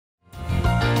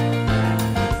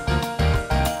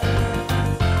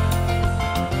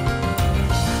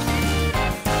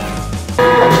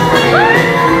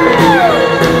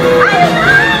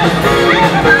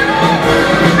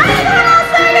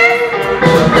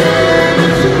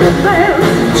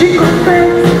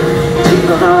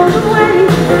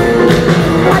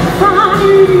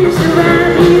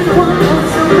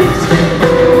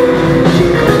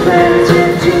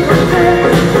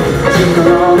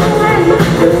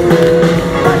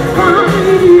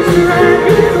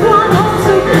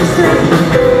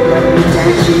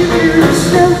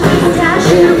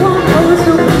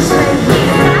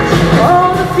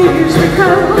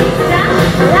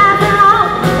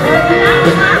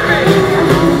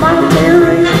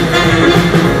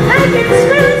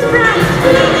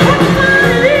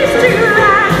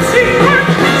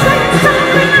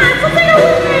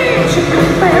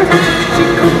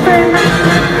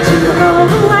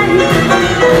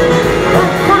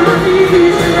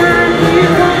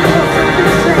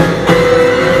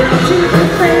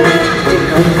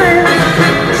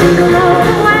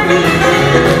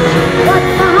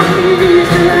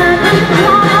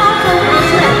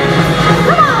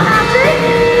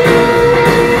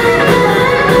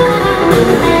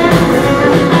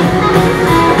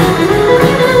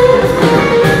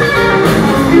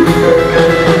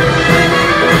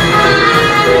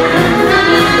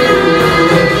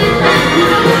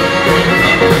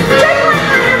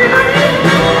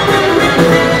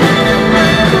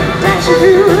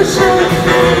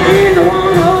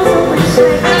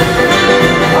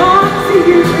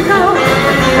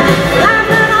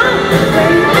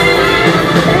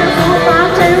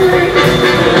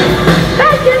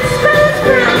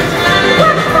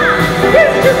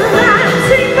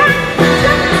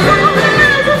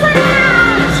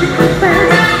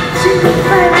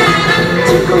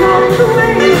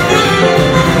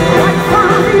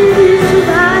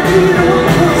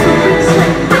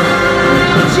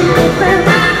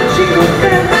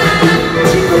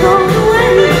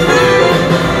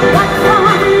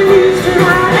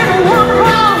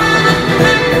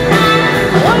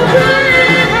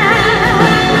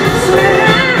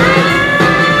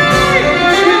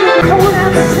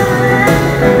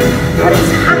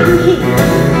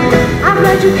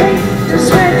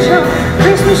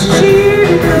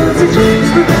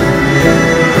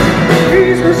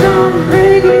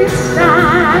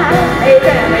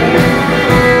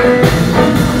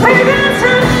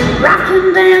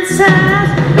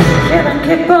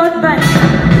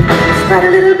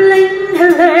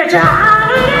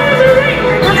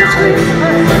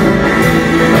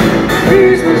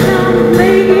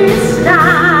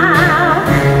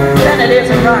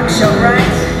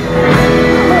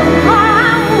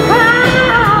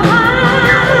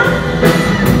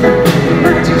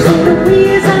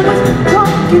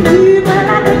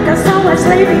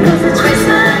sleigh because it's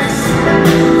Christmas.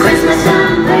 Christmas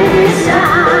on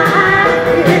Vegas-side.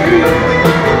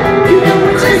 You know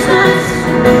it's Christmas.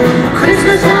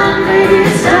 Christmas on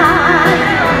Vegas-side.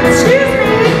 Excuse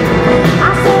me, I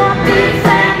saw a big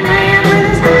fat man with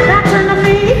his back turned to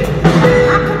me.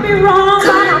 I could be wrong,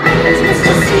 but I think it's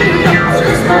Mr. C. It's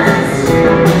Christmas.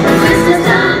 Christmas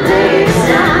on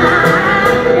Vegas-side.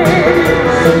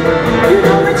 You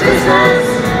know it's Christmas.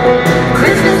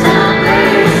 Christmas on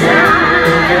Vegas-side.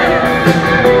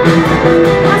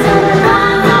 I saw the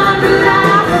run,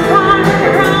 Rudolph, run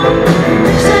around.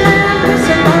 Listen,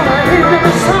 listen, boy, hear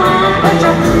the song. Put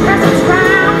your presents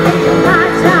round, keep your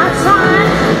lights outside.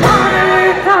 Party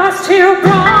with us till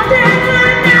broad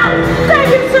daylight now. Thank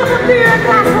you so much for your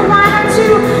glass of wine or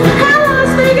two. Hell,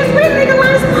 Las Vegas, we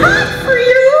legalize pot for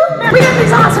you. We got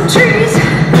these awesome trees.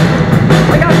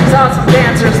 We got these awesome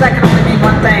dancers. That can only mean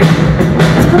one thing.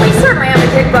 We certainly have a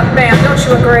kick butt band, don't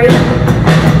you agree?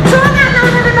 So on that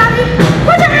note, everybody,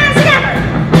 put your hands together.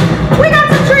 We got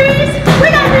some trees, we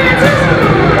got dancers.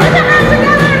 Put your hands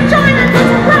together and join us in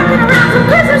some rocking around some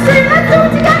Christmas trees. Let's do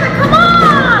it together, come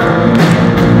on!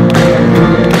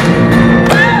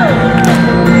 Woo!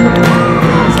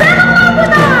 Stand on up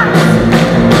with us!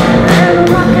 We're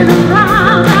rocking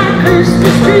around that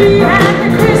Christmas tree at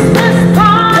the Christmas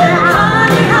party.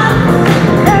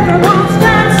 Everyone's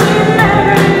dancing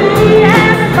merrily,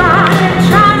 everybody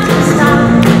tries to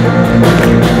stop.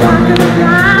 Rocking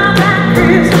around that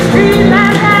Christmas tree,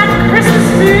 let that Christmas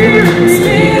spirit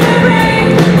ring.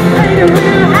 Later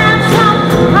we'll have some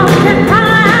pumpkin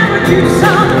pie with you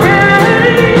some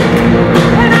candy.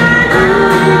 And I know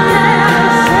you can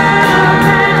celebrate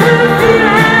with the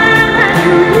air that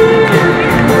you need.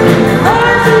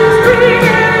 Horses bringing,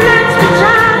 let's be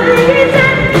jolly.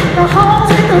 The halls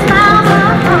with those mouths of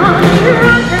honey,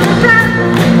 rocking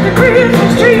around the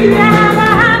Christmas tree. Have a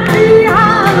happy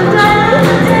holiday.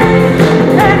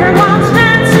 Everyone's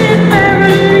dancing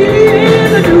merrily in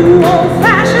the new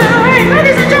old-fashioned way.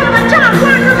 Ladies and gentlemen, John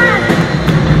Wonderland.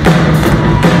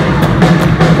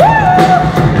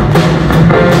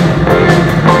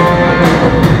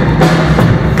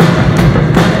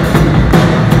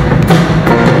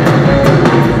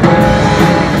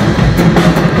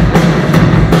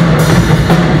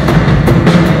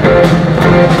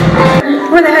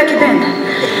 Where the heck you been?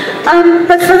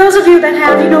 But for those of you that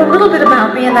have, you know a little bit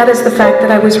about me, and that is the fact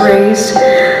that I was raised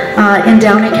in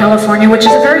Downey, California, which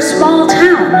is a very small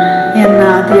town in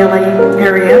the LA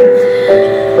area.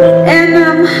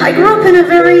 And I grew up in a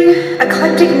very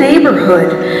eclectic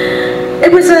neighborhood.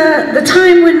 It was the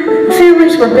time when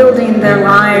families were building their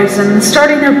lives and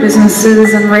starting their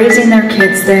businesses and raising their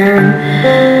kids there.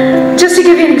 And just to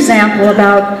give you an example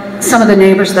about some of the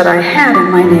neighbors that I had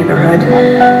in my neighborhood,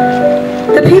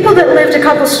 the people that lived a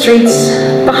couple streets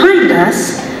behind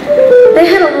us, they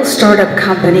had a little startup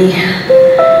company.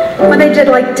 When they did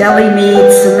like deli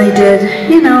meats and they did,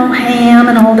 you know, ham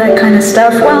and all that kind of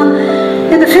stuff. Well,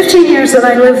 in the 15 years that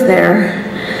I lived there,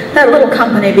 that little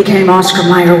company became Oscar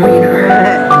Mayer Wiener.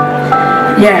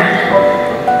 Yeah.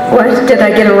 What? Did I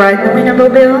get a ride in the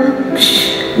Wienermobile?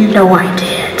 Psh, you know I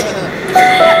did.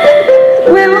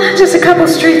 Well, just a couple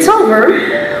streets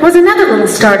over was another little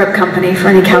startup company for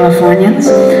any Californians.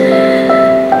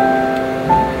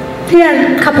 He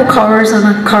had a couple cars on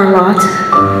a car lot.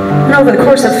 And over the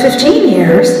course of 15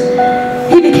 years,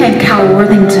 he became Cal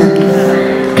Worthington.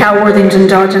 Cal Worthington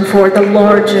Dodge and Ford, the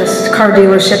largest car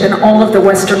dealership in all of the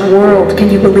Western world. Can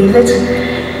you believe it?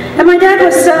 And my dad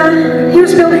was, he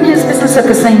was building his business at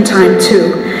the same time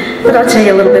too. But I'll tell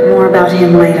you a little bit more about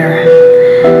him later.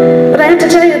 But I have to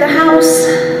tell you, the house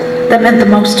that meant the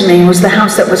most to me was the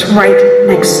house that was right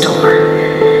next door.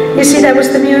 You see, that was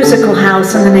the musical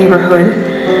house in the neighborhood.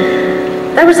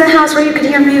 That was the house where you could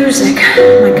hear music,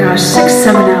 oh my gosh,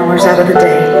 6-7 hours out of the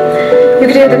day. You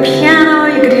could hear the piano,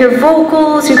 you could hear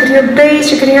vocals, you could hear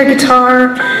bass, you could hear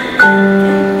guitar,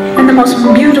 and the most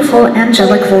beautiful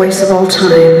angelic voice of all time.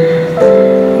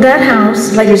 That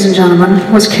house, ladies and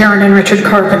gentlemen, was Karen and Richard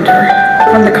Carpenter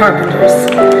from the Carpenters.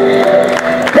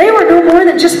 They were no more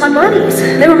than just my buddies.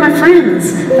 They were my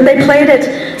friends. And they played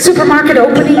at supermarket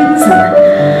openings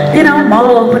and, you know,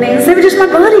 mall openings. They were just my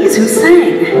buddies who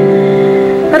sang.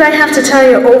 But I have to tell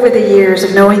you, over the years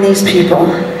of knowing these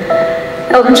people,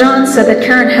 Elton John said that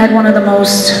Karen had one of the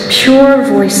most pure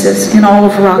voices in all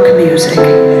of rock music,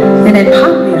 and in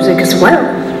pop music as well.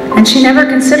 And she never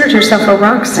considered herself a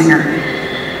rock singer.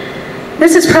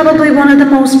 This is probably one of the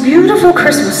most beautiful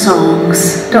Christmas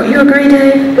songs, don't you agree,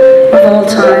 Dave, of all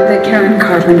time that Karen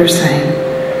Carpenter sang.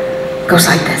 It goes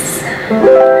like this.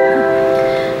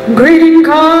 Greeting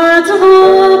cards of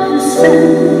all been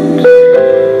sent,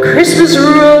 Christmas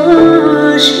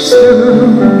rushes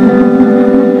through.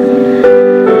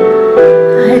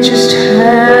 I just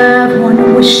have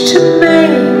one wish to make,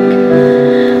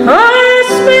 a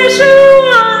special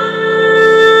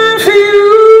one for you.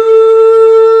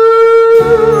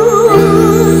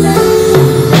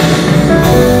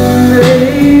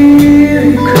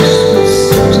 Merry Christmas,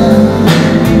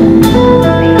 darling.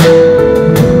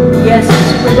 Yes,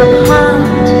 with a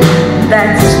heart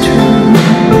that's true.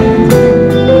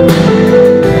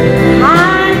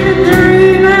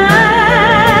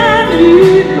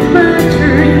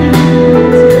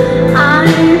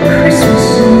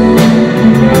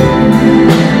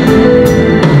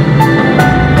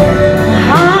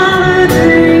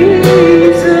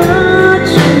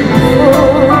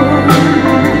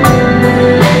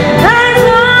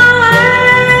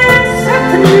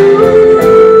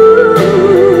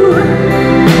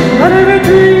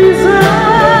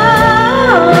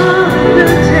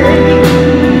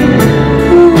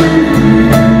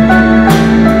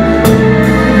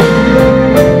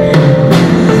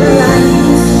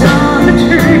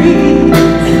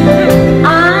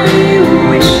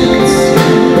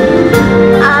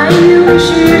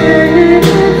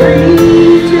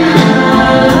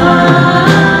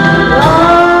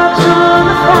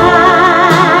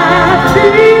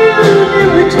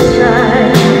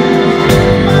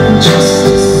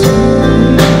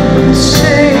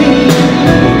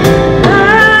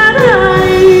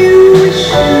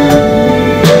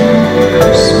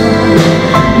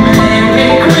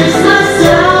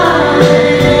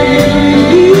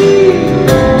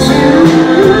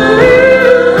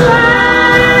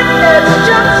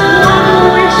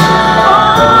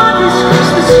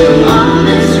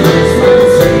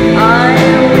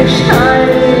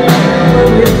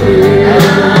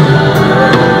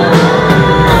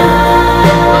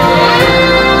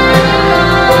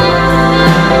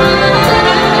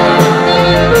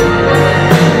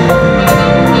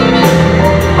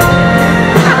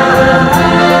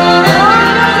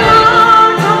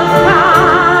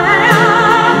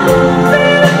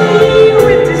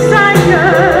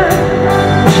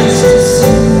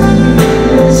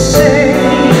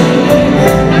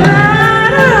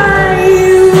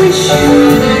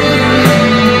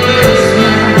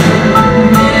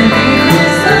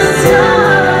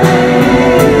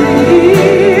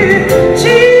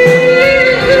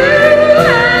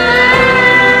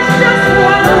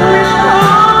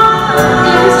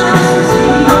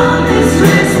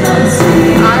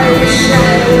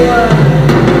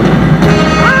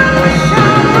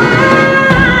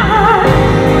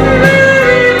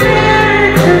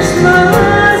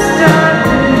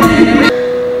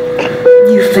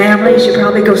 You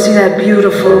probably go see that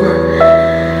beautiful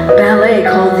ballet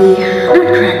called the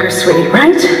Nutcracker Suite,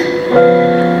 right?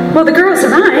 Well, the girls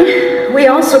and I, we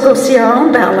also go see our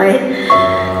own ballet.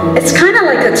 It's kind of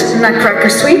like a Nutcracker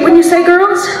Suite, wouldn't you say,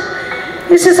 girls?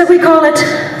 It's just that we call it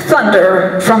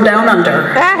Thunder from Down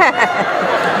Under. Deck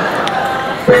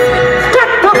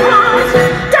the halls,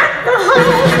 deck the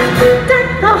halls, deck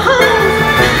the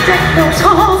halls, deck those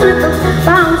halls with the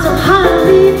boughs of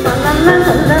holly.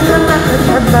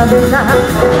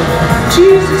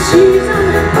 Jesus, she's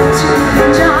on to the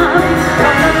jolly.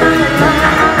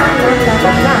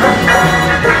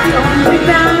 Don't be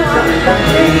down one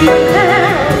day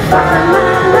there.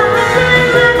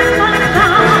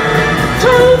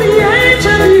 Told the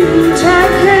angel you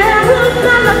take care of.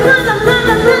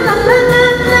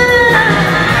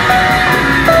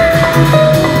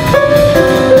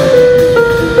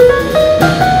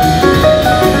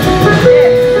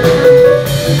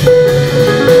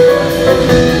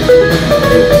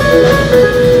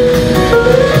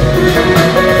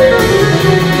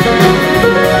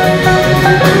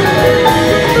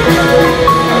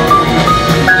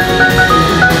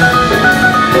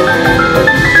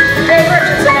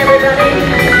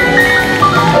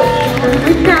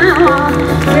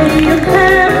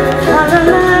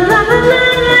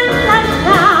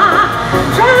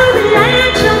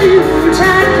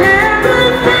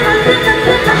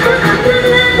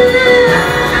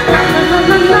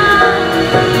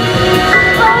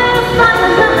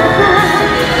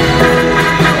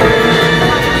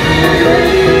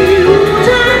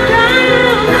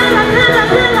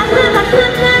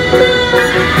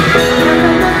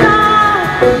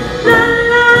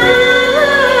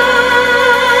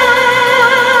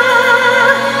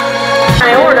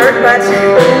 But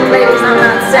ladies, I'm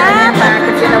not sending it back,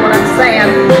 if you know what I'm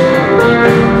saying.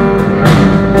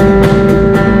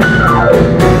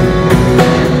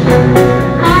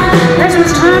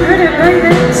 Christmas time, pretty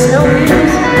lady, snow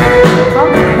is on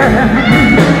the ground.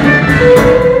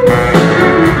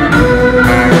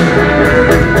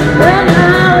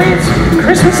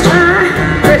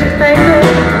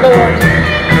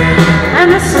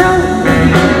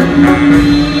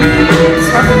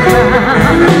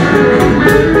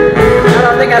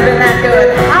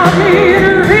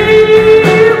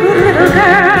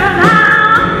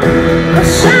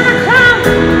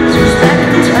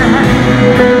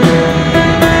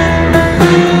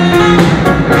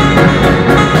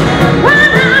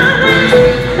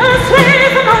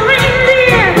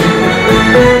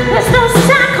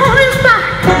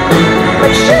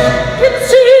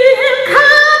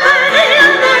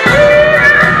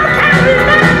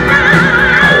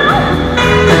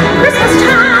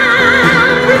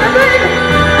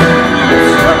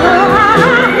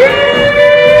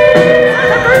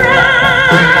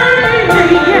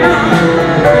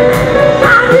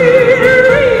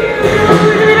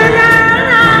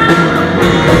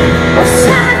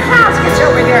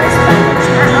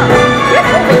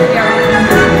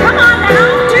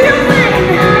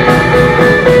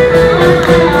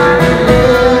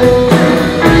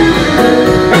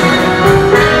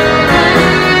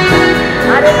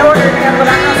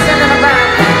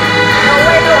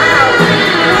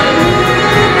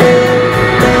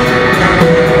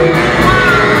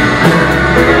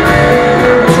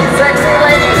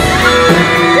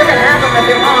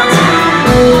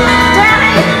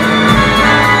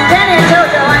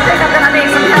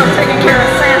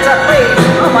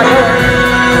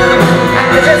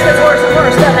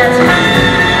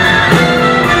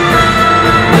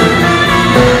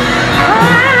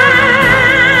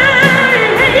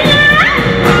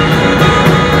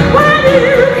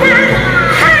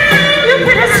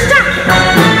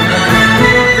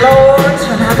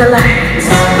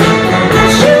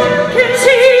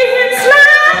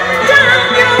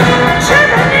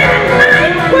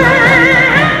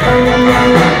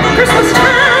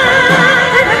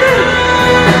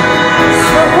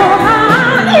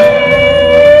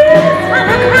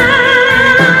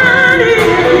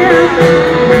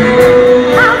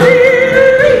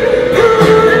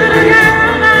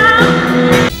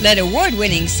 Let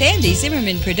award-winning Sandy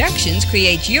Zimmerman Productions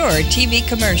create your TV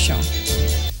commercial.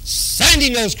 Sandy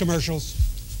knows commercials.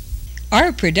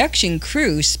 Our production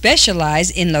crew specialize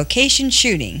in location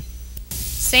shooting.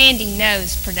 Sandy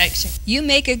knows production. You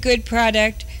make a good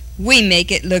product, we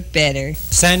make it look better.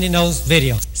 Sandy knows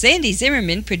video. Sandy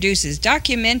Zimmerman produces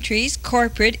documentaries,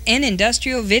 corporate, and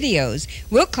industrial videos.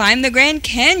 We'll climb the Grand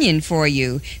Canyon for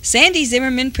you. Sandy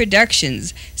Zimmerman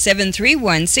Productions,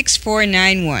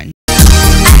 731-6491.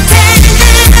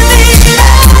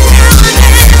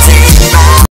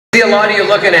 I see a lot of you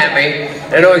looking at me.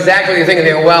 I know exactly what you're thinking.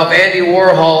 Well, if Andy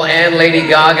Warhol and Lady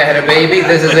Gaga had a baby,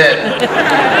 this is it.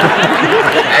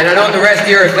 And I know what the rest of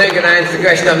you are thinking. I answer the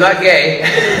question, I'm not gay.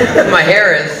 My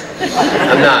hair is.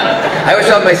 I'm not. I always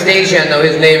thought my stagehand, though,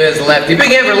 his name is Lefty.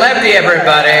 Big hand for Lefty,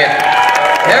 everybody.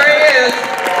 There he is.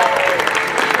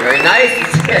 Very nice.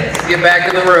 Let's get back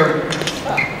in the room.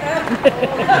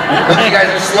 You guys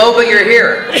are slow, but you're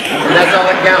here. And that's all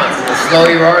that counts. The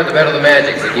slower you are, the better the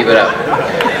magic, so keep it up.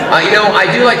 You know, I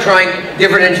do like trying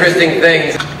different interesting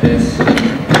things. That's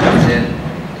it.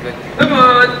 Good. Come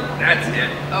on. That's it.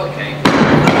 Okay.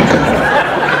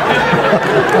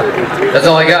 That's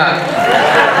all I got.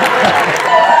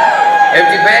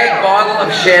 Empty bag, bottle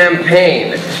of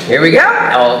champagne. Here we go.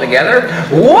 All together.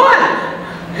 1.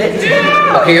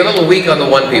 Okay, you're a little weak on the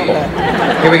 1 people.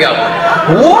 Here we go.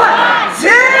 1, 2,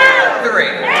 3.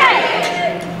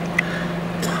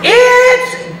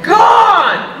 It's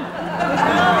gone!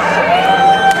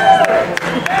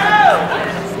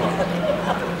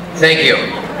 Thank you.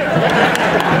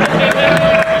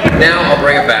 Now I'll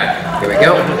bring it back. Here we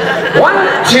go.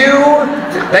 1, 2.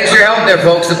 Thanks for your help there,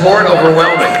 folks. Support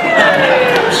overwhelming.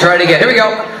 Let's try it again. Here we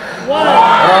go.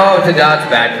 Oh, the dot's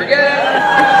back. Forget it.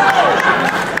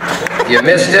 You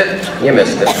missed it. You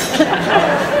missed it.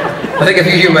 I think a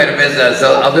few of you might have missed that,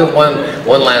 so I'll do it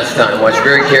one last time. Watch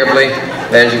very carefully.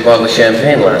 Managing bottle of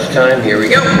champagne last time. Here we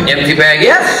go. Empty bag,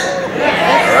 yes?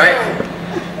 All right.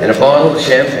 And a bottle of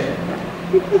champagne.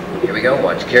 Here we go.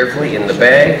 Watch carefully in the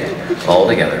bag. All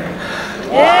together.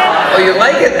 Oh, you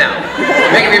like it now?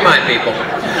 Make up your mind, people.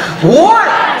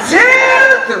 1, 2,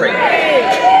 3.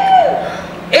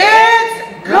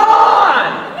 It's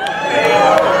gone!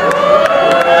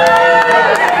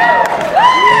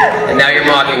 And now you're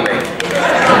mocking me.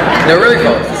 No, really,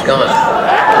 folks, it's gone.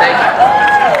 Thank you.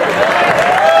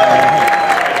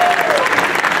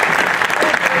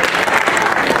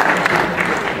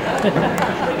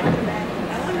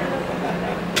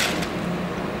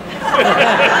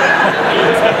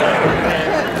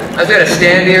 I was going to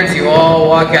stand here until you all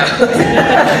walk out.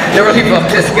 No, really,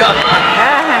 folks, it's gone.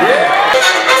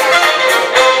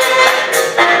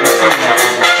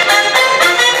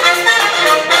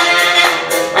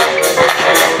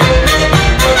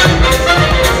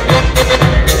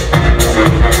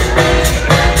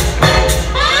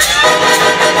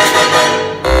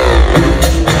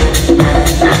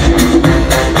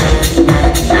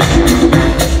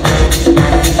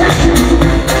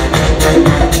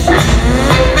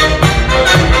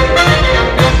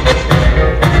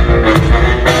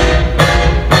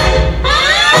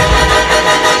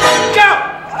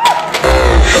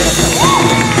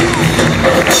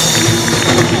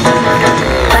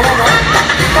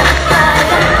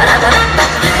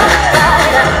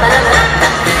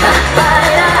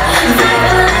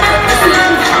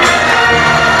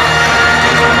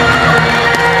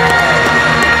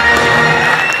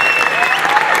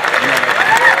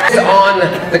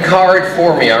 The card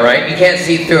for me, all right? You can't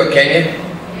see through it, can you?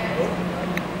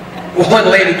 One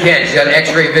lady can. She's got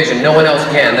X-ray vision. No one else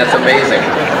can. That's amazing.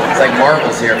 It's like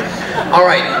marbles here. All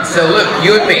right. So look,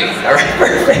 you and me. All right.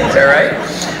 Perfect. All right.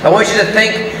 I want you to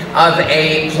think of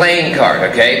a playing card.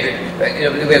 Okay.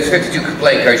 We have 52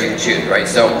 playing cards you can choose. Right.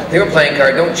 So think of a playing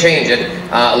card. Don't change it.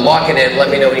 Lock it in. Let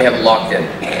me know when you have it locked in.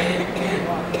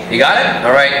 You got it?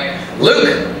 All right.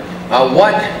 Luke.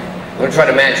 What? I'm gonna try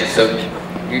to match it. So.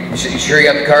 You sure you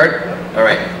got the card? All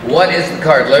right. What is the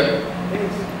card, Luke?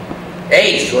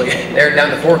 Ace. Well, they're down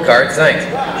to 4 cards. Thanks.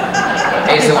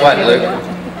 Ace of what, Luke?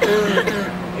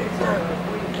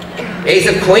 Ace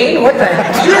of Queen? What the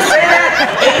heck? Did you just say that?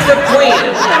 Ace of Queen.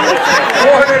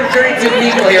 432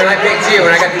 people here, and I picked you,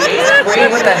 and I got the Ace of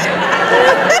Queen? What the heck?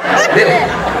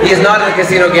 He is not in the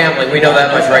casino gambling. We know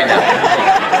that much right now.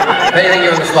 If anything,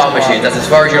 you're on the slot machine. That's as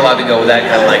far as you're allowed to go with that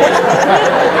kind of language.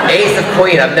 Ace of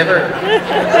Queen. I've never...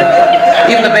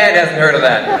 Even the band hasn't heard of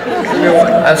that.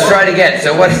 Let's try it again.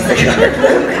 So what is the card?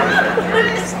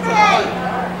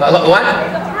 What?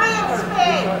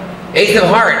 Ace of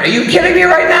Heart. Are you kidding me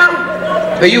right now?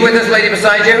 Are you with this lady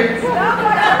beside you?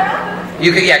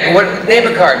 You could, yeah. What? Name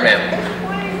a card, ma'am.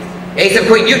 Ace of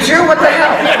Queen, you too? What the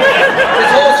hell?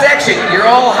 This whole section, you're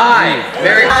all high.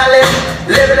 Very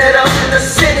living it up in the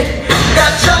city. Got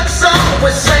Chuck's on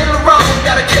with Saint Laurent.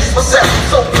 Gotta kiss myself,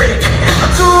 so pretty.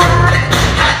 I'm too hot.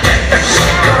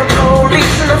 Got a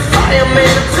police and a fireman.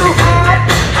 I'm too hot.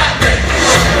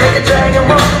 Make a dragon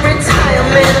want to retire,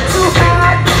 man. I'm too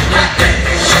hot.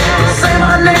 Say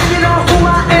my name, you know who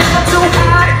I am. I'm too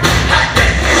hot.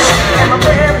 And my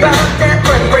band about that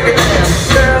break, break it down.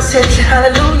 Girls hit you,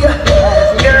 hallelujah.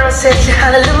 Girls hit you,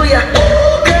 hallelujah.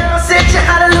 Girls hit you,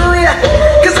 hallelujah.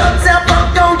 Cause Uptown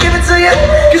Funk gon' give it to you.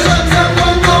 Cause Uptown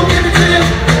Funk gon' give it to you.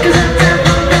 Cause Uptown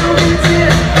Funk gon' give it to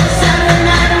you. Saturday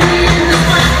night and we in the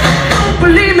spot. Don't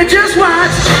believe me, just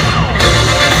watch.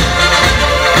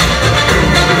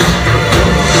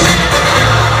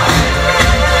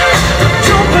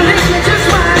 Don't believe me, just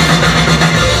watch.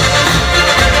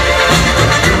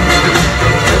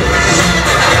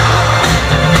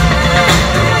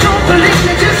 Don't believe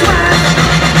me, just watch.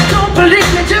 Don't believe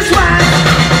me, just watch.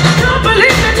 Don't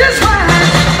believe me, just watch.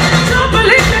 Don't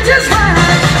believe me, just watch.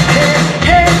 Hey,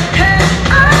 hey, hey,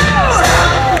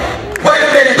 oh! Wait a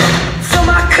minute. Fill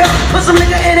my cup, put some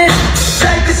nigga in it.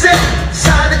 Take a sip,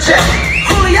 sign the check.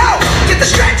 Julio, get the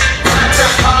stretch. To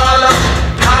Harlem,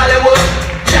 Hollywood,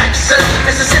 Jackson,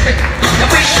 Mississippi. If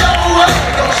we show up,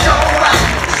 we gon' show out.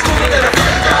 Smoother than a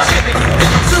first class hippie.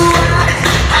 Too hot.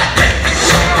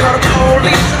 Call the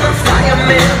police and the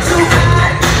fireman. I'm too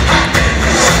hot.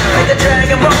 Make a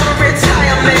dragon wanna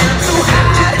retire, man. I'm too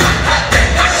hot.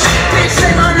 Bitch,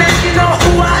 say my name, you know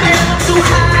who I am. I'm too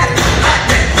hot.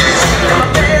 And my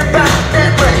band about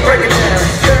that break, break it down.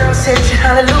 Girls hit you,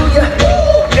 hallelujah.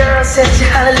 Girls hit you,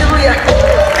 hallelujah.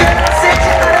 Girls hit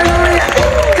you, hallelujah.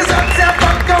 Cause Uptown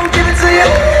Funk gon' give it to you.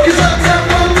 Cause Uptown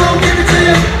Funk gon' give it to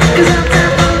you. Cause Uptown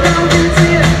Funk gon' give it to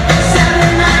you.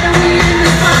 Saturday night and we in the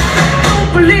spot.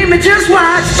 Don't believe me, just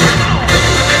watch.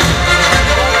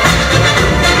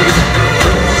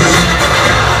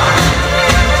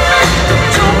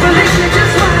 Don't believe me,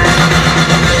 just watch.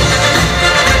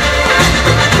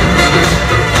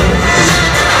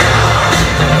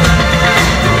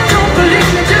 Don't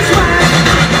believe me, just watch.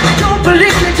 Don't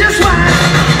believe me, just watch.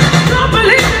 Don't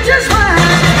believe me, just watch.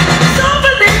 Don't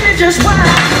believe me, just watch.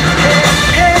 Hey,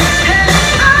 hey, hey,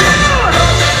 oh!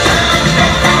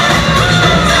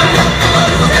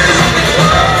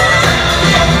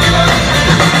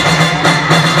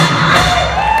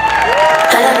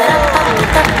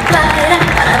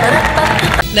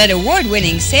 Let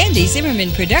award-winning Sandy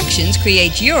Zimmerman Productions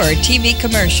create your TV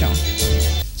commercial.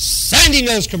 Sandy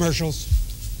knows commercials.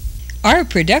 Our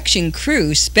production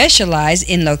crew specialize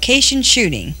in location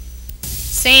shooting.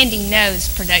 Sandy knows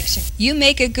production. You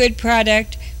make a good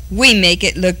product, we make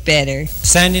it look better.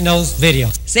 Sandy knows video.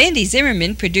 Sandy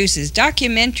Zimmerman produces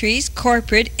documentaries,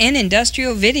 corporate, and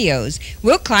industrial videos.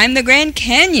 We'll climb the Grand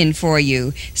Canyon for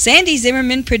you. Sandy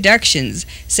Zimmerman Productions,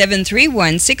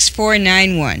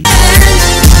 731-6491.